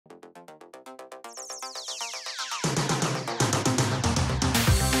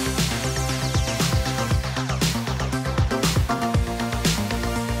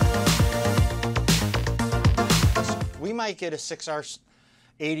get a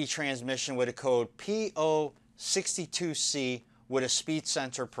 6R80 transmission with a code P062C with a speed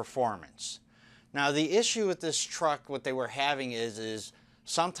sensor performance. Now the issue with this truck, what they were having is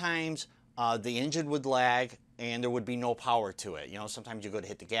sometimes the engine would lag and there would be no power to it. You know, sometimes you go to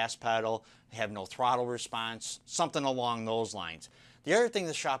hit the gas pedal, have no throttle response, something along those lines. The other thing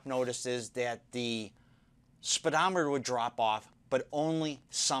the shop noticed is that the speedometer would drop off, but only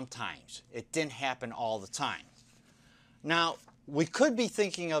sometimes. It didn't happen all the time. Now, we could be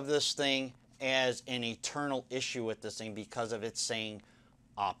thinking of this thing as an eternal issue with this thing because of it saying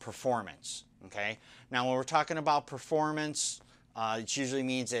performance, okay? Now, when we're talking about performance, it usually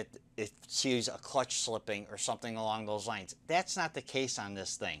means that it sees a clutch slipping or something along those lines. That's not the case on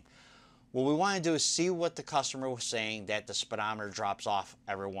this thing. What we want to do is see what the customer was saying, that the speedometer drops off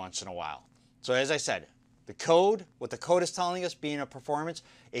every once in a while. So as I said, the code, what the code is telling us being a performance,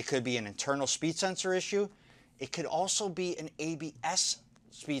 it could be an internal speed sensor issue. It could also be an ABS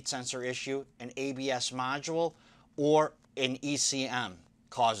speed sensor issue, an ABS module, or an ECM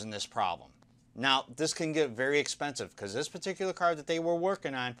causing this problem. Now, this can get very expensive because this particular car that they were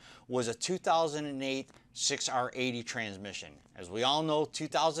working on was a 2008 6R80 transmission. As we all know,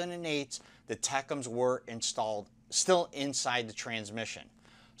 2008s, the Techems were installed still inside the transmission.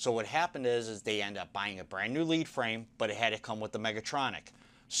 So what happened is they ended up buying a brand new lead frame, but it had to come with the Megatronic.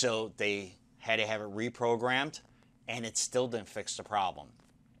 So they had to have it reprogrammed, and it still didn't fix the problem.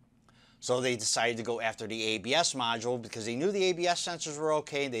 So they decided to go after the ABS module because they knew the ABS sensors were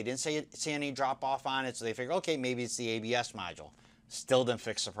okay. They didn't see any drop off on it, so they figured, okay, maybe it's the ABS module. Still didn't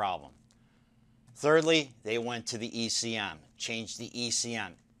fix the problem. Thirdly, they went to the ECM, changed the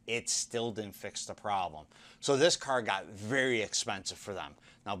ECM. It still didn't fix the problem. So this car got very expensive for them.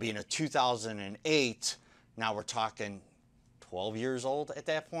 Now, being a 2008, now we're talking 12 years old at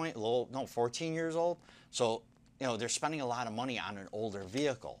that point, no, 14 years old. So, you know, they're spending a lot of money on an older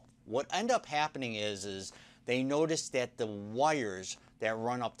vehicle. What ended up happening is they noticed that the wires that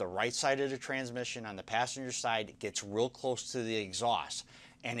run up the right side of the transmission on the passenger side gets real close to the exhaust.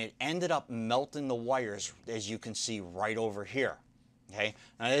 And it ended up melting the wires, as you can see right over here. Okay,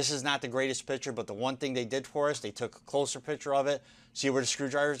 now this is not the greatest picture, but the one thing they did for us, they took a closer picture of it. See where the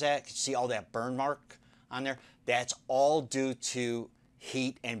screwdriver's at? See all that burn mark on there? That's all due to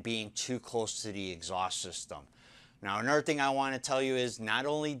heat and being too close to the exhaust system. Now, another thing I want to tell you is not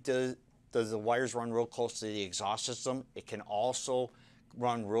only does the wires run real close to the exhaust system, it can also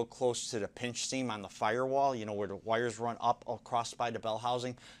run real close to the pinch seam on the firewall, you know, where the wires run up across by the bell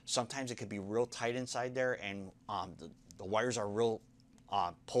housing. Sometimes it could be real tight inside there, and the wires are real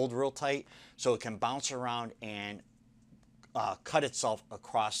pulled real tight, so it can bounce around and cut itself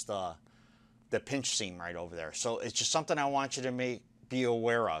across the pinch seam right over there. So it's just something I want you to be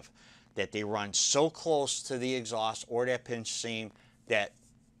aware of, that they run so close to the exhaust or that pinch seam that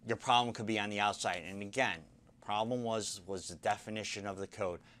your problem could be on the outside. And again, the problem was the definition of the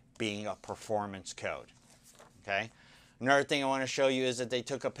code being a performance code. Okay. Another thing I want to show you is that they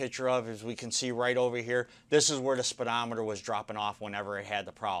took a picture of, as we can see right over here, this is where the speedometer was dropping off whenever it had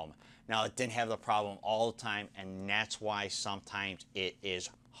the problem. Now, it didn't have the problem all the time, and that's why sometimes it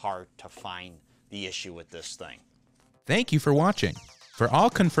is hard to find the issue with this thing. Thank you for watching. For all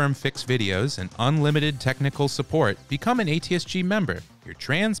confirmed fix videos and unlimited technical support, become an ATSG member, your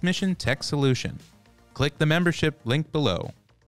transmission tech solution. Click the membership link below.